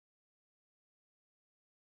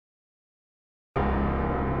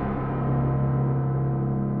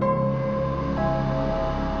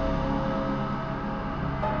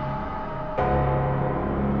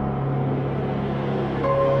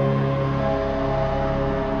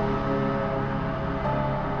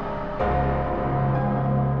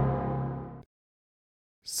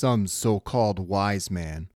Some so-called wise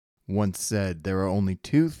man once said there are only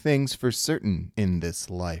two things for certain in this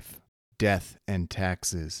life: death and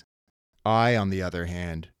taxes. I, on the other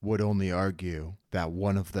hand, would only argue that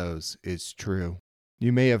one of those is true.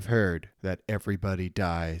 You may have heard that everybody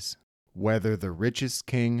dies. Whether the richest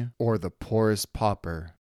king or the poorest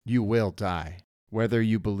pauper, you will die. Whether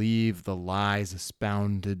you believe the lies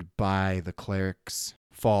expounded by the clerics,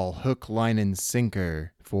 fall hook, line, and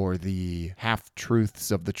sinker for the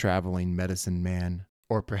half-truths of the traveling medicine man,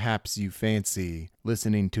 or perhaps you fancy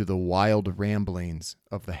listening to the wild ramblings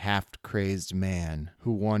of the half-crazed man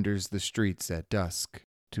who wanders the streets at dusk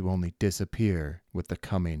to only disappear with the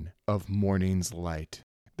coming of morning's light.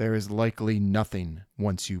 There is likely nothing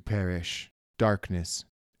once you perish. Darkness,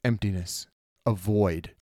 emptiness, a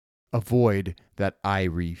void that I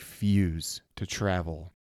refuse to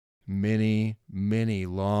travel. Many, many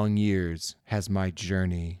long years has my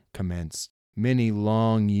journey commenced. Many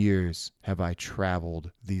long years have I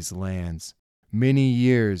traveled these lands. Many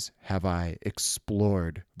years have I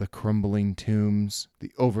explored the crumbling tombs,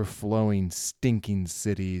 the overflowing, stinking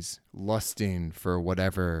cities, lusting for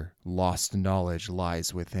whatever lost knowledge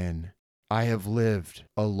lies within. I have lived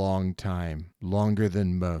a long time, longer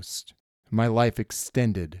than most. My life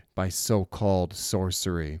extended by so-called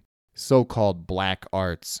sorcery, so-called black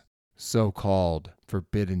arts, so-called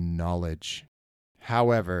forbidden knowledge.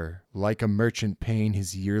 However, like a merchant paying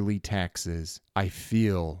his yearly taxes, I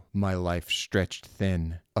feel my life stretched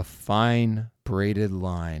thin, a fine braided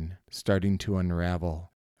line starting to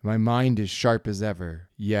unravel. My mind is sharp as ever,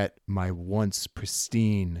 yet my once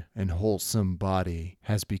pristine and wholesome body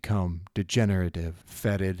has become degenerative,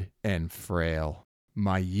 fetid, and frail.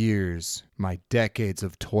 My years, my decades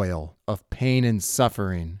of toil, of pain and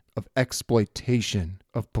suffering, of exploitation,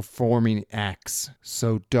 of performing acts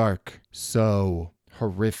so dark, so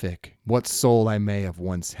horrific, what soul I may have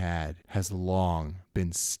once had has long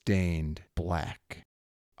been stained black.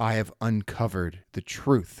 I have uncovered the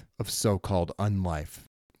truth of so-called unlife,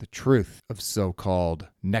 the truth of so-called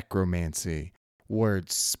necromancy,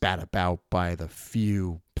 words spat about by the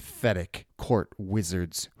few pathetic court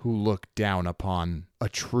wizards who look down upon a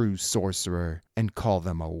true sorcerer and call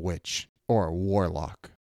them a witch or a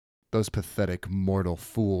warlock. Those pathetic mortal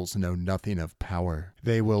fools know nothing of power.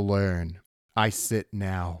 They will learn. I sit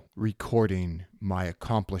now recording my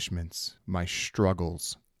accomplishments, my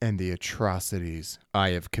struggles, and the atrocities I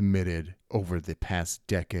have committed over the past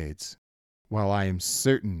decades. While I am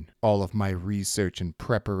certain all of my research and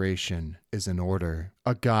preparation is in order,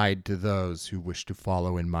 a guide to those who wish to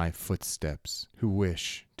follow in my footsteps, who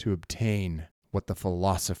wish to obtain what the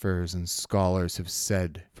philosophers and scholars have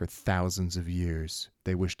said for thousands of years.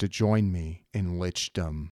 They wish to join me in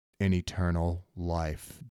Lichdom, in eternal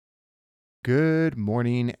life. Good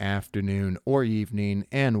morning, afternoon, or evening,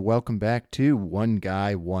 and welcome back to One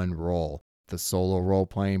Guy, One Roll, the solo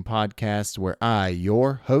role-playing podcast where I,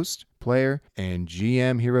 your host, player, and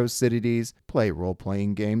GM Hero Cities play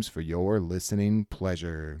role-playing games for your listening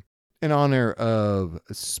pleasure. In honor of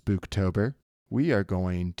Spooktober, we are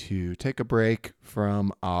going to take a break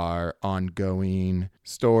from our ongoing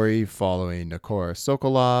story following Nikora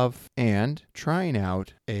Sokolov and trying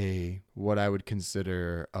out what I would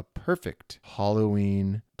consider a perfect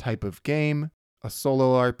Halloween type of game, a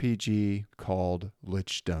solo RPG called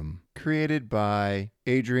Lichdom, created by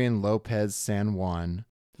Adrian Lopez San Juan.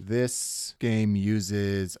 This game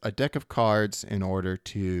uses a deck of cards in order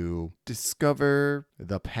to discover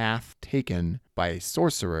the path taken by a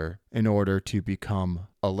sorcerer in order to become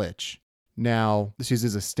a lich. Now, this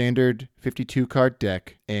uses a standard 52-card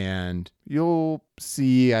deck, and you'll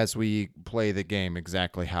see as we play the game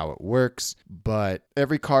exactly how it works, but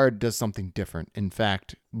every card does something different. In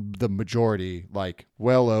fact, the majority, like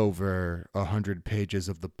well over 100 pages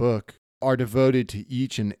of the book, are devoted to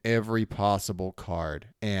each and every possible card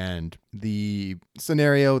and the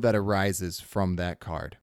scenario that arises from that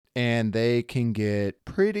card. And they can get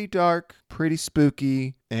pretty dark, pretty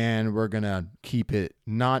spooky, and we're going to keep it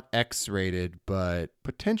not X-rated, but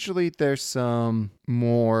potentially there's some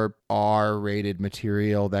more R-rated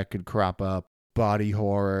material that could crop up. Body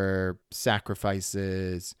horror,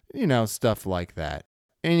 sacrifices, stuff like that.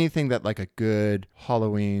 Anything that like a good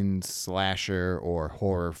Halloween slasher or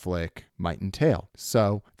horror flick might entail.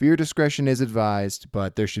 So, viewer discretion is advised,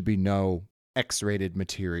 but there should be no X-rated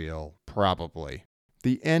material, probably.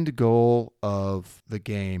 The end goal of the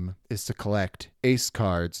game is to collect ace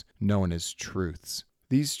cards known as truths.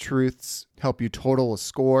 These truths help you total a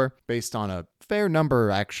score based on a fair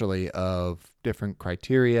number, actually, of different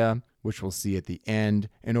criteria, which we'll see at the end,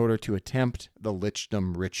 in order to attempt the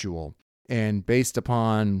Lichdom ritual. And based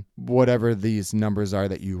upon whatever these numbers are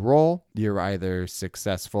that you roll, you're either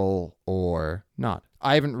successful or not.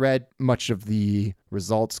 I haven't read much of the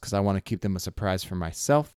results because I want to keep them a surprise for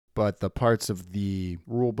myself. But the parts of the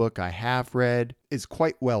rule book I have read is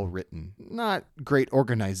quite well written. Not great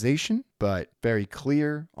organization, but very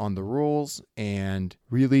clear on the rules and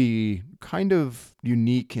really kind of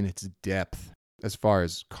unique in its depth as far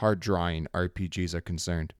as card drawing RPGs are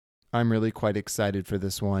concerned. I'm really quite excited for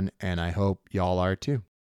this one, and I hope y'all are too.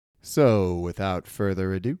 So, without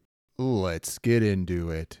further ado, let's get into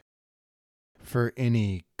it. For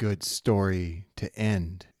any good story to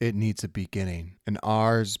end, it needs a beginning, and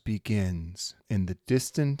ours begins in the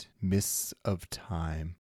distant mists of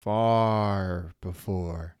time, far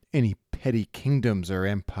before any petty kingdoms or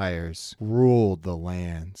empires ruled the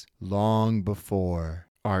lands, long before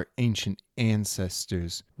our ancient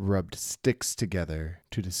ancestors rubbed sticks together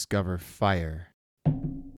to discover fire.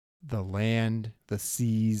 The land, the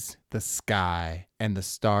seas, the sky, and the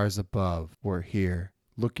stars above were here,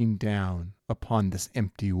 looking down upon this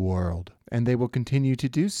empty world, and they will continue to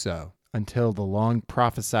do so until the long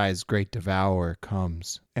prophesied great devourer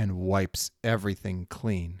comes and wipes everything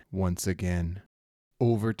clean once again.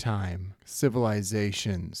 Over time,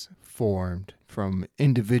 civilizations formed from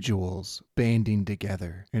individuals banding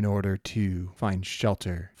together in order to find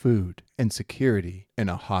shelter, food, and security in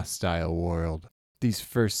a hostile world. These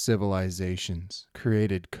first civilizations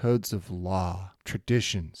created codes of law,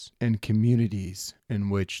 traditions, and communities in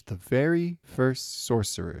which the very first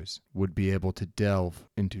sorcerers would be able to delve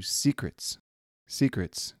into secrets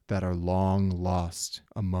that are long lost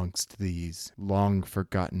amongst these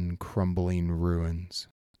long-forgotten crumbling ruins.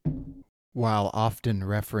 While often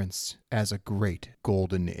referenced as a great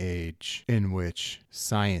golden age in which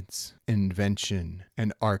science, invention,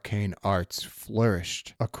 and arcane arts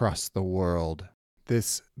flourished across the world,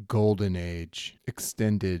 this golden age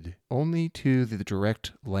extended only to the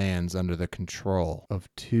direct lands under the control of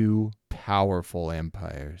two powerful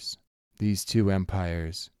empires. These two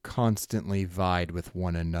empires constantly vied with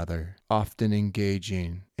one another, often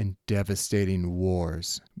engaging in devastating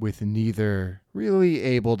wars, with neither really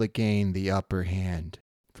able to gain the upper hand.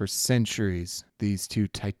 For centuries, these two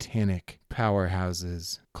titanic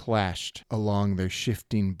powerhouses clashed along their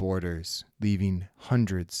shifting borders, leaving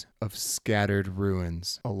hundreds of scattered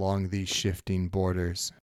ruins along these shifting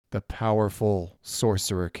borders. The powerful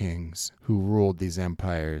sorcerer kings who ruled these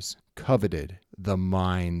empires coveted the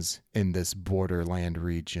mines in this borderland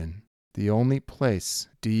region, the only place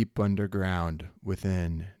deep underground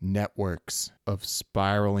within networks of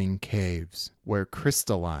spiraling caves where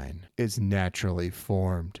crystalline is naturally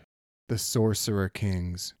formed. The sorcerer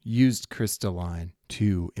kings used crystalline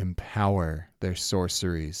to empower their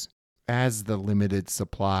sorceries. As the limited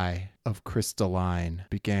supply of crystalline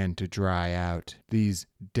began to dry out, these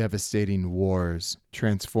devastating wars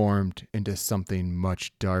transformed into something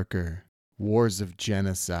much darker. Wars of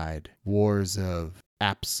genocide, wars of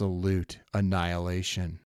absolute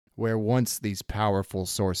annihilation, where once these powerful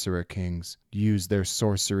sorcerer kings used their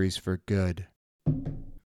sorceries for good,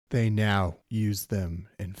 they now use them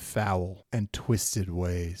in foul and twisted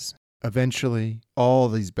ways. Eventually, all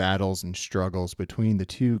these battles and struggles between the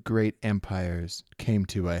two great empires came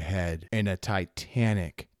to a head in a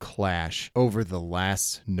titanic clash over the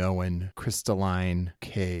last known crystalline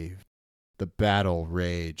cave. The battle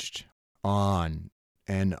raged on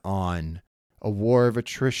and on, a war of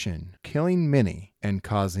attrition, killing many and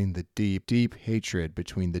causing the deep, deep hatred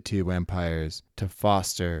between the two empires to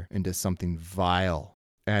foster into something vile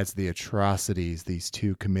as the atrocities these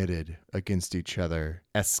two committed against each other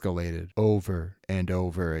escalated over and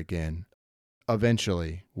over again.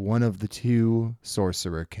 Eventually, one of the two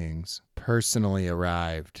sorcerer kings personally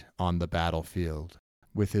arrived on the battlefield.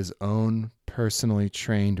 With his own personally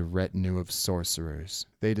trained retinue of sorcerers,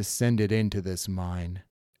 they descended into this mine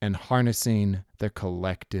and, harnessing their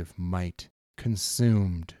collective might,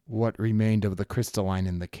 consumed what remained of the crystalline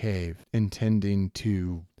in the cave, intending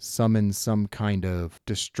to summon some kind of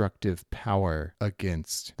destructive power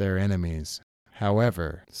against their enemies.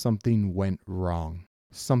 However, something went wrong.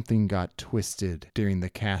 Something got twisted during the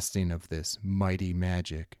casting of this mighty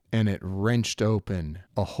magic, and it wrenched open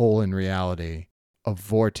a hole in reality, a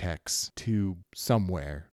vortex to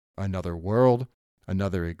somewhere, another world,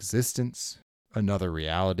 another existence, another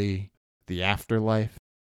reality, the afterlife.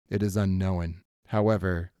 It is unknown.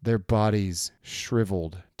 However, their bodies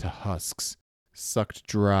shriveled to husks, sucked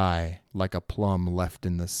dry like a plum left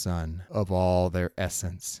in the sun of all their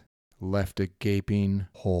essence, left a gaping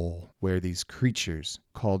hole where these creatures,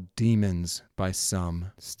 called demons by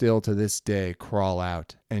some, still to this day crawl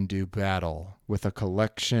out and do battle with a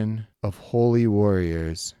collection of holy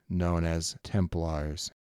warriors known as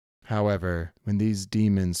Templars. However, when these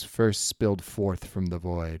demons first spilled forth from the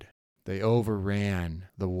void, they overran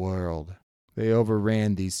the world. They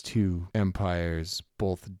overran these two empires,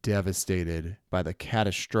 both devastated by the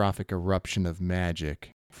catastrophic eruption of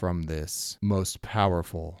magic from this most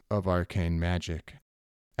powerful of arcane magic.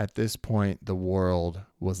 At this point, the world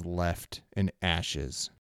was left in ashes.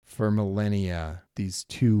 For millennia, these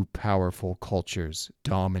two powerful cultures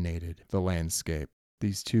dominated the landscape.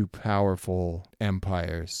 These two powerful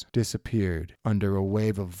empires disappeared under a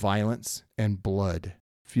wave of violence and blood,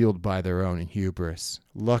 fueled by their own hubris.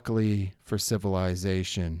 Luckily for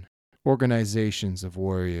civilization, organizations of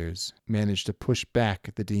warriors managed to push back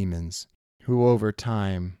the demons, who over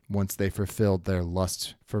time, once they fulfilled their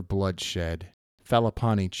lust for bloodshed, fell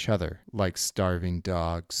upon each other like starving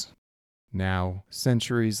dogs. Now,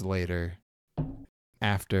 centuries later,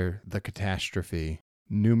 after the catastrophe,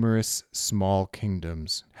 numerous small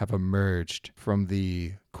kingdoms have emerged from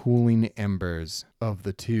the cooling embers of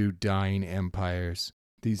the two dying empires.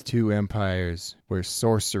 These two empires where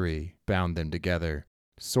sorcery bound them together.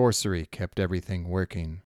 Sorcery kept everything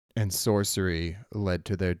working, and sorcery led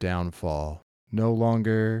to their downfall. No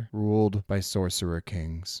longer ruled by sorcerer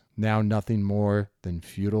kings. Now nothing more than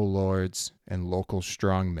feudal lords and local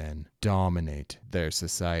strongmen dominate their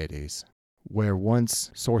societies. Where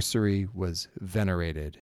once sorcery was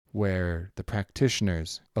venerated, where the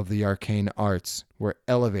practitioners of the arcane arts were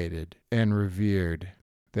elevated and revered,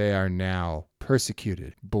 they are now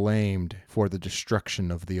persecuted, blamed for the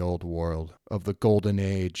destruction of the old world, of the golden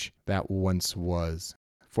age that once was,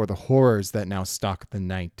 for the horrors that now stalk the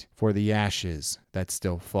night, for the ashes that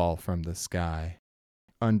still fall from the sky.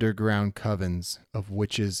 Underground covens of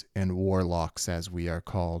witches and warlocks, as we are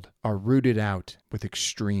called, are rooted out with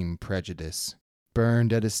extreme prejudice,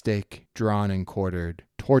 burned at a stake, drawn and quartered,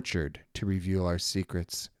 tortured to reveal our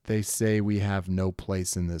secrets. They say we have no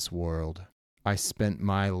place in this world. I spent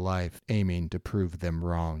my life aiming to prove them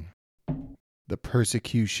wrong. The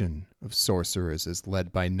persecution of sorcerers is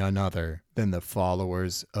led by none other than the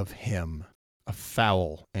followers of Him, a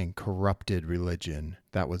foul and corrupted religion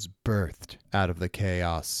that was birthed out of the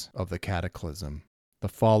chaos of the cataclysm. The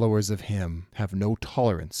followers of Him have no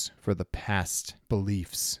tolerance for the past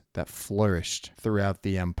beliefs that flourished throughout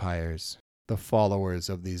the empires. The followers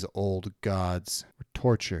of these old gods were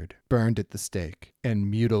tortured, burned at the stake, and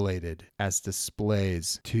mutilated as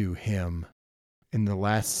displays to Him. In the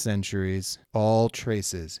last centuries, all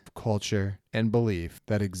traces of culture and belief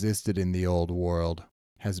that existed in the old world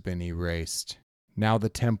has been erased. Now the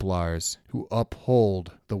Templars, who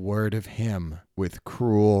uphold the word of Him with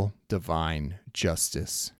cruel divine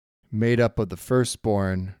justice, made up of the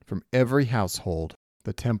firstborn from every household,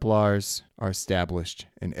 the Templars are established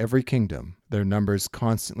in every kingdom, their numbers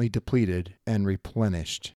constantly depleted and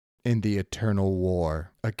replenished in the eternal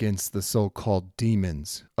war against the so-called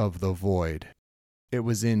demons of the void. It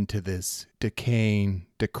was into this decaying,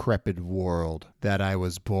 decrepit world that I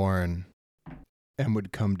was born and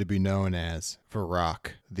would come to be known as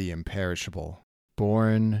Varrock the Imperishable.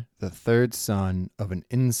 Born the third son of an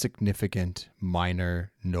insignificant,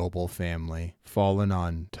 minor, noble family, fallen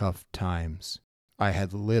on tough times. I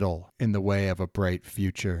had little in the way of a bright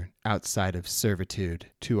future outside of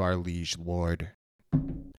servitude to our liege lord.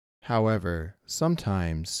 However,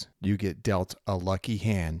 sometimes you get dealt a lucky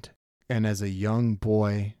hand, and as a young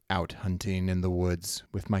boy out hunting in the woods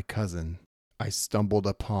with my cousin, I stumbled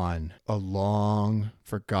upon a long,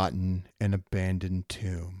 forgotten, and abandoned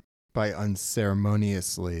tomb by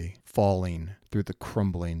unceremoniously falling through the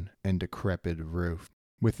crumbling and decrepit roof.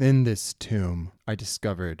 Within this tomb, I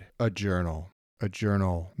discovered a journal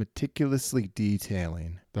meticulously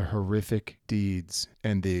detailing the horrific deeds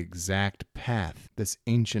and the exact path this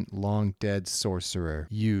ancient long-dead sorcerer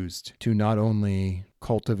used to not only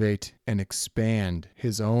cultivate and expand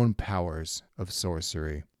his own powers of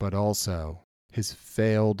sorcery, but also his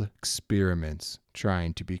failed experiments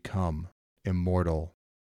trying to become immortal.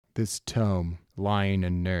 This tome, lying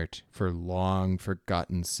inert for long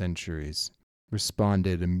forgotten centuries,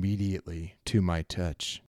 responded immediately to my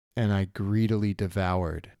touch, and I greedily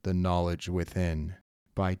devoured the knowledge within.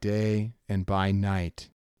 By day and by night,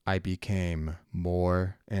 I became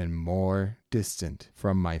more and more distant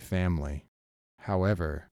from my family.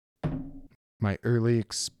 However, my early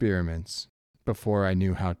experiments, before I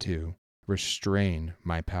knew how to restrain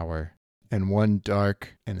my power, and one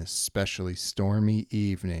dark and especially stormy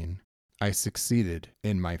evening, I succeeded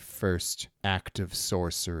in my first act of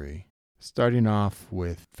sorcery. Starting off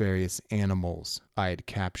with various animals I had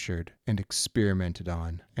captured and experimented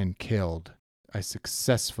on and killed, I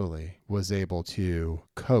successfully was able to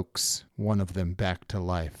coax one of them back to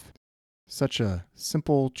life. Such a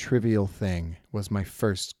simple, trivial thing was my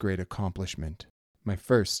first great accomplishment, my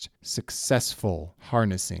first successful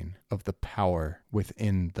harnessing of the power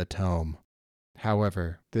within the tome.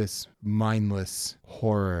 However, this mindless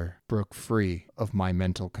horror broke free of my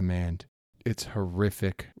mental command. Its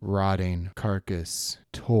horrific, rotting carcass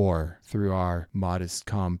tore through our modest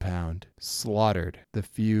compound, slaughtered the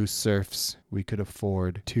few serfs we could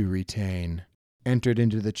afford to retain, entered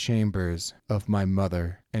into the chambers of my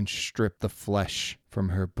mother, and stripped the flesh from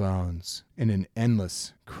her bones. In an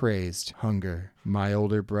endless, crazed hunger, my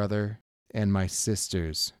older brother and my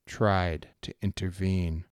sisters tried to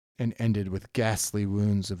intervene, and ended with ghastly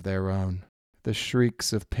wounds of their own. The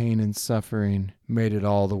shrieks of pain and suffering made it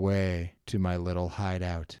all the way to my little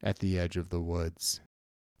hideout at the edge of the woods.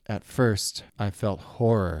 At first, I felt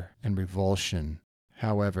horror and revulsion.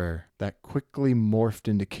 However, that quickly morphed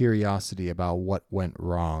into curiosity about what went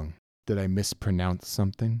wrong. Did I mispronounce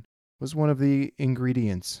something? Was one of the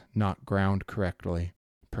ingredients not ground correctly?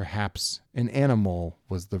 Perhaps an animal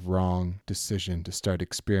was the wrong decision to start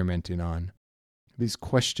experimenting on. These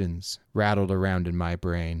questions rattled around in my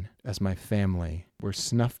brain as my family were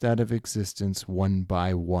snuffed out of existence one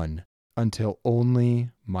by one, until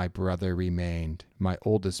only my brother remained, my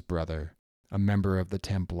oldest brother, a member of the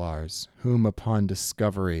Templars, whom upon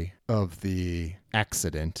discovery of the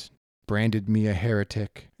accident, branded me a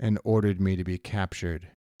heretic and ordered me to be captured.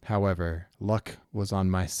 However, luck was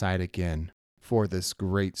on my side again, for this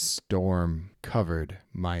great storm covered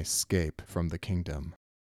my escape from the kingdom.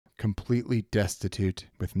 Completely destitute,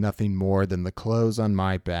 with nothing more than the clothes on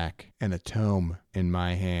my back and a tome in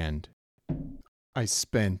my hand, I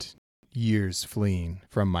spent years fleeing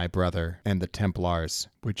from my brother and the Templars,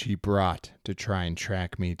 which he brought to try and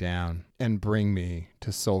track me down and bring me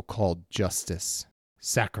to so-called justice,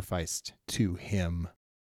 sacrificed to him.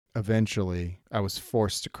 Eventually, I was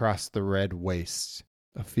forced to cross the Red Wastes,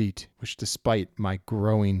 a feat which, despite my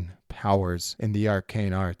growing powers in the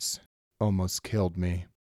arcane arts, almost killed me.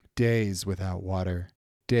 Days without water,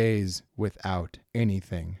 days without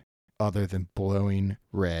anything other than blowing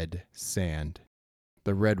red sand.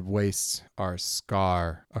 The red wastes are a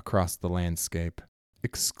scar across the landscape,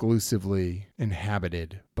 exclusively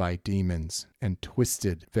inhabited by demons and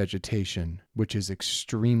twisted vegetation, which is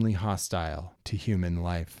extremely hostile to human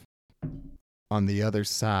life. On the other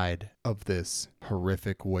side of this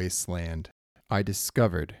horrific wasteland, I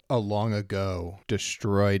discovered a long ago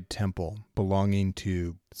destroyed temple belonging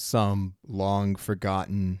to some long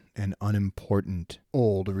forgotten and unimportant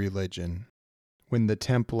old religion. When the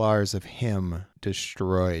Templars of Him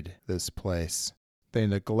destroyed this place, they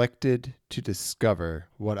neglected to discover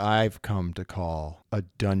what I've come to call a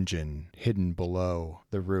dungeon hidden below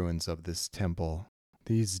the ruins of this temple.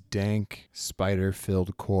 These dank,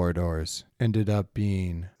 spider-filled corridors ended up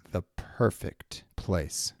being the perfect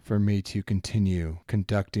place for me to continue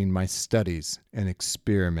conducting my studies and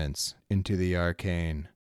experiments into the arcane.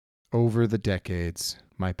 Over the decades,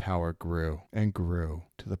 my power grew and grew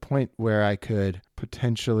to the point where I could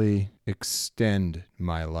potentially extend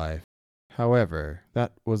my life. However,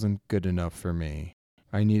 that wasn't good enough for me.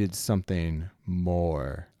 I needed something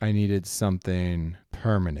more. I needed something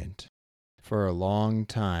permanent. For a long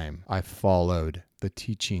time, I followed the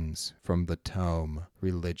teachings from the tome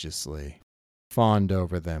religiously, fawned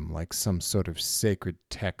over them like some sort of sacred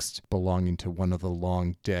text belonging to one of the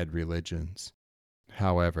long-dead religions.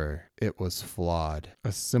 However, it was flawed,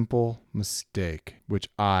 a simple mistake which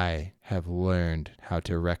I have learned how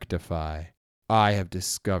to rectify. I have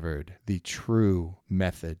discovered the true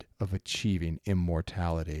method of achieving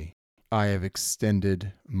immortality. I have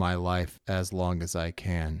extended my life as long as I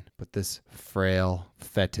can, but this frail,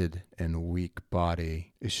 fetid, and weak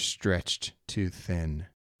body is stretched too thin.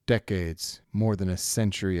 Decades, more than a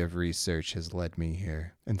century of research has led me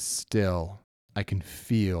here, and still I can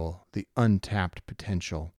feel the untapped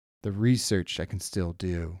potential, the research I can still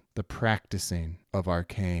do, the practicing of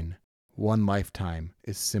arcane. One lifetime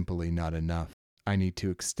is simply not enough. I need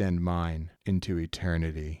to extend mine into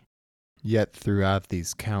eternity. Yet throughout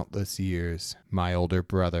these countless years, my older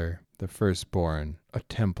brother, the firstborn, a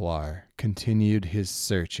Templar, continued his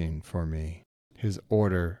searching for me, his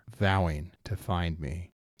order vowing to find me.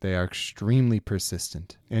 They are extremely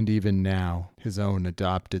persistent, and even now, his own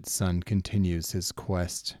adopted son continues his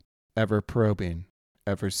quest, ever probing,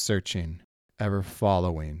 ever searching, ever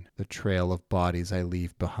following the trail of bodies I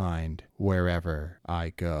leave behind wherever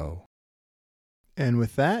I go. And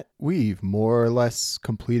with that, we've more or less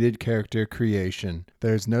completed character creation.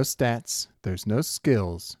 There's no stats, there's no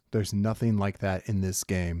skills, there's nothing like that in this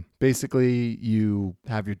game. Basically, you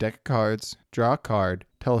have your deck of cards, draw a card,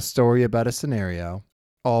 tell a story about a scenario,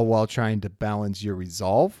 all while trying to balance your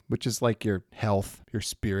resolve, which is like your health, your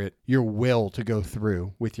spirit, your will to go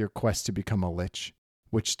through with your quest to become a lich,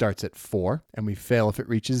 which starts at 4, and we fail if it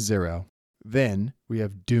reaches 0. Then we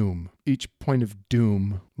have Doom. Each point of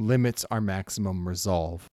Doom limits our maximum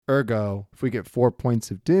resolve. Ergo, if we get 4 points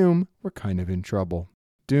of Doom, we're kind of in trouble.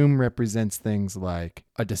 Doom represents things like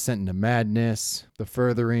a descent into madness, the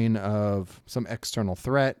furthering of some external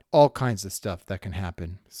threat, all kinds of stuff that can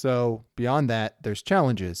happen. So beyond that, there's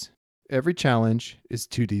challenges. Every challenge is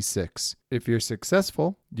 2d6. If you're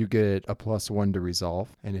successful, you get a +1 to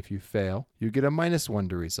resolve, and if you fail, you get a -1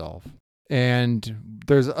 to resolve. And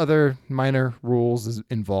there's other minor rules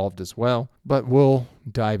involved as well, but we'll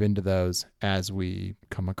dive into those as we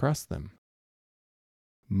come across them.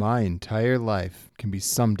 My entire life can be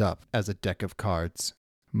summed up as a deck of cards.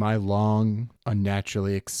 My long,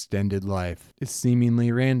 unnaturally extended life is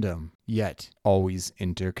seemingly random, yet always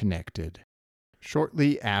interconnected.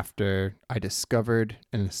 Shortly after I discovered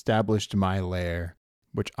and established my lair,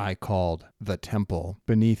 which I called the Temple,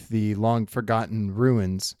 beneath the long-forgotten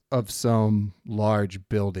ruins of some large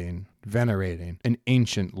building, venerating an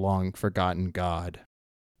ancient long-forgotten god,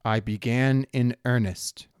 I began in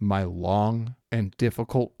earnest my long and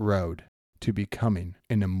difficult road to becoming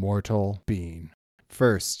an immortal being.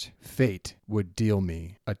 First, fate would deal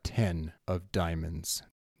me a 10 of diamonds.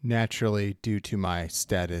 Naturally, due to my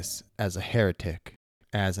status as a heretic,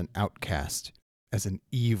 as an outcast, as an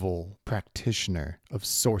evil practitioner of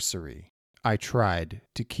sorcery, I tried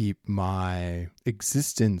to keep my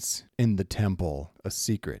existence in the temple a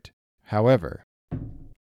secret. However,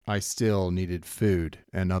 I still needed food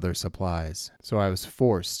and other supplies, so I was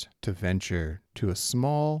forced to venture to a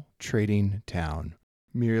small trading town,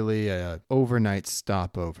 merely an overnight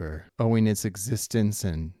stopover, owing its existence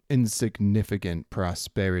and insignificant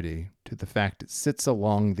prosperity to the fact it sits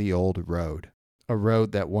along the old road. A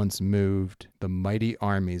road that once moved the mighty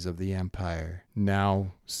armies of the empire,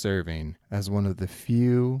 now serving as one of the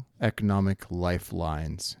few economic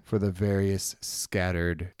lifelines for the various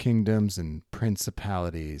scattered kingdoms and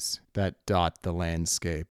principalities that dot the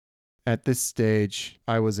landscape. At this stage,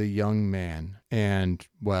 I was a young man, and,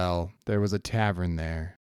 well, there was a tavern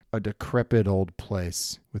there. A decrepit old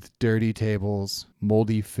place with dirty tables,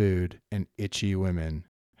 moldy food, and itchy women.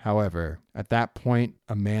 However, at that point,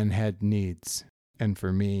 a man had needs. And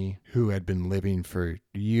for me, who had been living for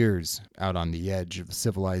years out on the edge of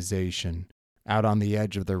civilization, out on the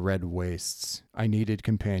edge of the red wastes, I needed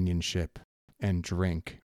companionship and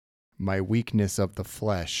drink. My weakness of the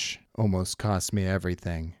flesh almost cost me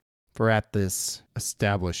everything. For at this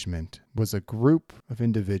establishment was a group of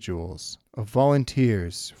individuals, of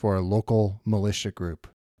volunteers for a local militia group,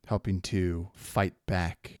 helping to fight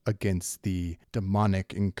back against the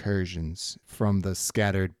demonic incursions from the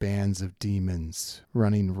scattered bands of demons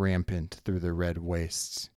running rampant through the red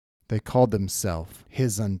wastes. They called themselves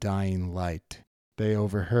His Undying Light. They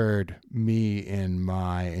overheard me in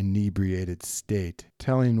my inebriated state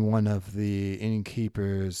telling one of the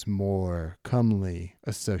innkeeper's more comely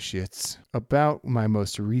associates about my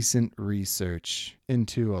most recent research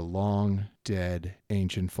into a long-dead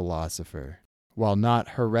ancient philosopher. While not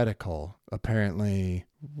heretical, apparently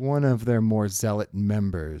one of their more zealot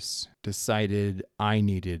members decided I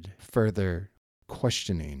needed further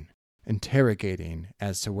questioning, interrogating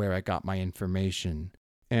as to where I got my information.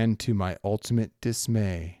 And to my ultimate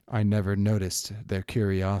dismay, I never noticed their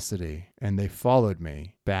curiosity, and they followed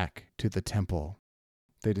me back to the temple.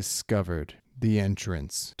 They discovered the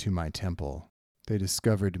entrance to my temple. They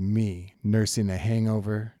discovered me nursing a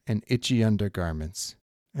hangover and itchy undergarments,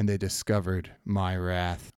 and they discovered my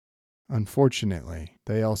wrath. Unfortunately,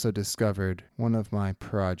 they also discovered one of my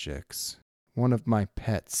projects, one of my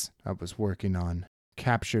pets I was working on,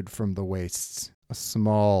 captured from the wastes. A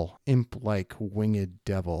small, imp-like winged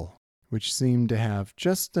devil, which seemed to have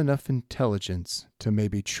just enough intelligence to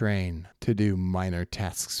maybe train to do minor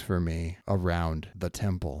tasks for me around the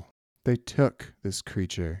temple. They took this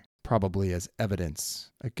creature, probably as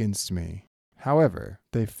evidence against me. However,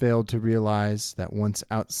 they failed to realize that once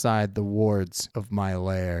outside the wards of my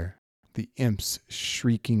lair, the imp's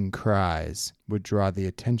shrieking cries would draw the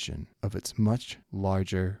attention of its much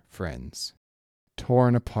larger friends.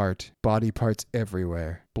 Torn apart, body parts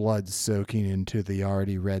everywhere, blood soaking into the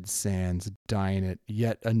already red sands, dyeing it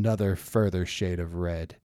yet another further shade of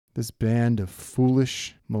red. This band of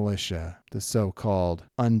foolish militia, the so-called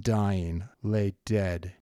Undying, lay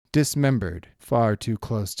dead, dismembered, far too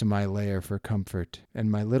close to my lair for comfort,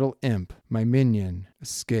 and my little imp, my minion,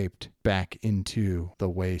 escaped back into the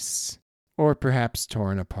wastes. Or perhaps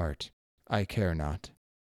torn apart. I care not.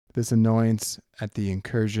 This annoyance at the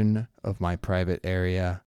incursion of my private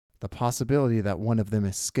area, the possibility that one of them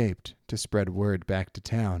escaped to spread word back to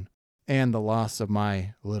town, and the loss of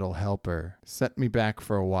my little helper set me back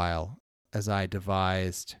for a while as I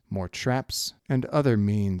devised more traps and other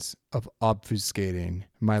means of obfuscating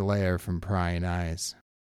my lair from prying eyes.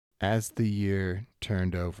 As the year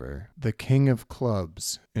turned over, the King of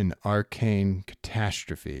Clubs, an arcane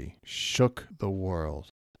catastrophe, shook the world,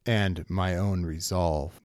 and my own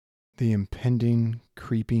resolve. The impending,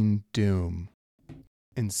 creeping doom,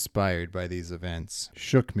 inspired by these events,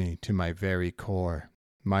 shook me to my very core,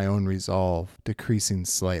 my own resolve decreasing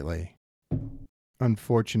slightly.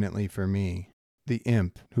 Unfortunately for me, the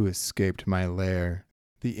imp who escaped my lair,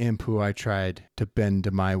 the imp who I tried to bend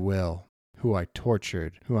to my will, who I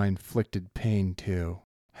tortured, who I inflicted pain to,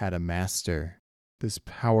 had a master. This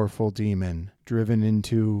powerful demon, driven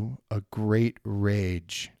into a great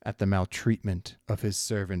rage at the maltreatment of his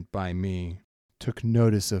servant by me, took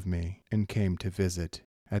notice of me and came to visit.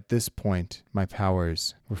 At this point, my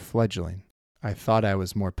powers were fledgling. I thought I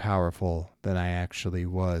was more powerful than I actually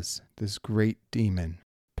was. This great demon,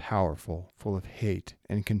 powerful, full of hate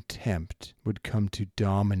and contempt, would come to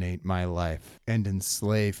dominate my life and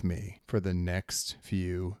enslave me for the next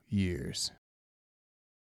few years.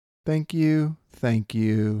 Thank you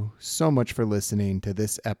so much for listening to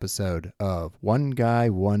this episode of One Guy,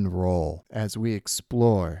 One Roll as we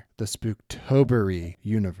explore the Spooktobery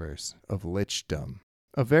universe of Lichdom.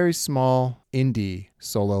 A very small indie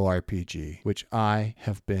solo RPG, which I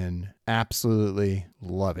have been absolutely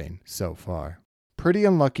loving so far. Pretty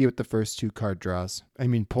unlucky with the first 2 card draws. I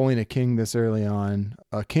mean, pulling a king this early on.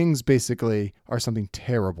 Kings basically are something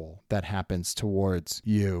terrible that happens towards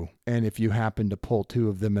you. And if you happen to pull 2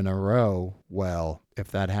 of them in a row, well,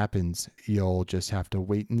 if that happens, you'll just have to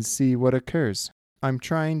wait and see what occurs. I'm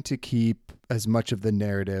trying to keep as much of the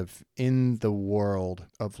narrative in the world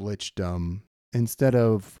of Lichdom instead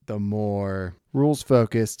of the more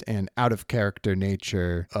rules-focused and out-of-character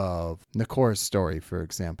nature of Nakora's story, for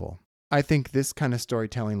example. I think this kind of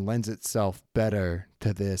storytelling lends itself better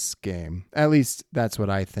to this game. At least that's what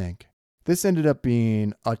I think. This ended up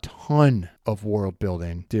being a ton of world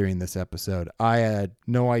building during this episode. I had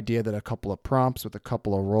no idea that a couple of prompts with a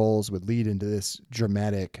couple of rolls would lead into this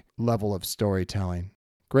dramatic level of storytelling.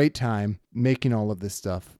 Great time making all of this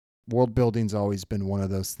stuff. World building's always been one of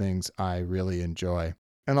those things I really enjoy.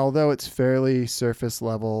 And although it's fairly surface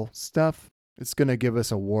level stuff, it's going to give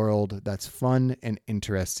us a world that's fun and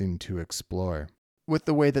interesting to explore. With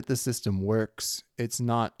the way that the system works, it's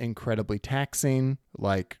not incredibly taxing,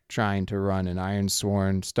 like trying to run an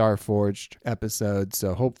Ironsworn Starforged episode,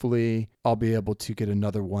 so hopefully I'll be able to get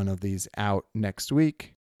another one of these out next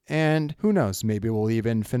week. And who knows, maybe we'll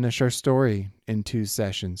even finish our story in 2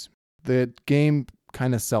 sessions. The game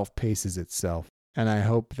kind of self-paces itself, and I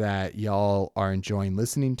hope that y'all are enjoying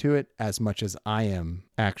listening to it as much as I am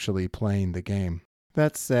actually playing the game.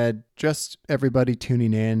 That said, just everybody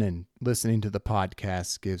tuning in and listening to the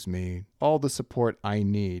podcast gives me all the support I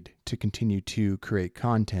need to continue to create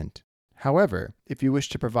content. However, if you wish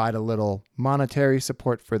to provide a little monetary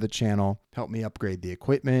support for the channel, help me upgrade the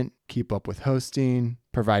equipment, keep up with hosting,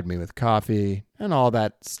 provide me with coffee, and all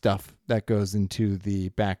that stuff that goes into the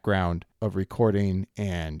background of recording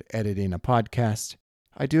and editing a podcast,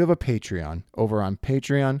 I do have a Patreon over on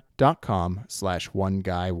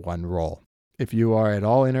patreon.com/oneguyOneroll. If you are at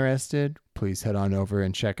all interested, please head on over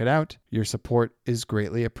and check it out. Your support is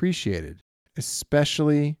greatly appreciated,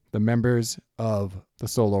 especially the members of the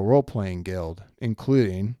Solo Role-Playing Guild,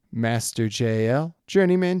 including Master JL,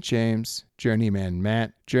 Journeyman James, Journeyman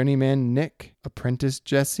Matt, Journeyman Nick, Apprentice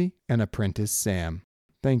Jesse, and Apprentice Sam.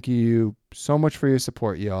 Thank you so much for your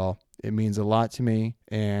support, y'all. It means a lot to me,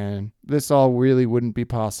 and this all really wouldn't be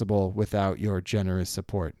possible without your generous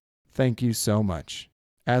support. Thank you so much.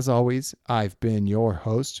 As always, I've been your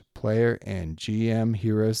host, player, and GM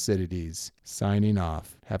Hero Cities, signing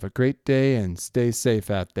off. Have a great day and stay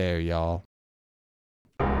safe out there, y'all.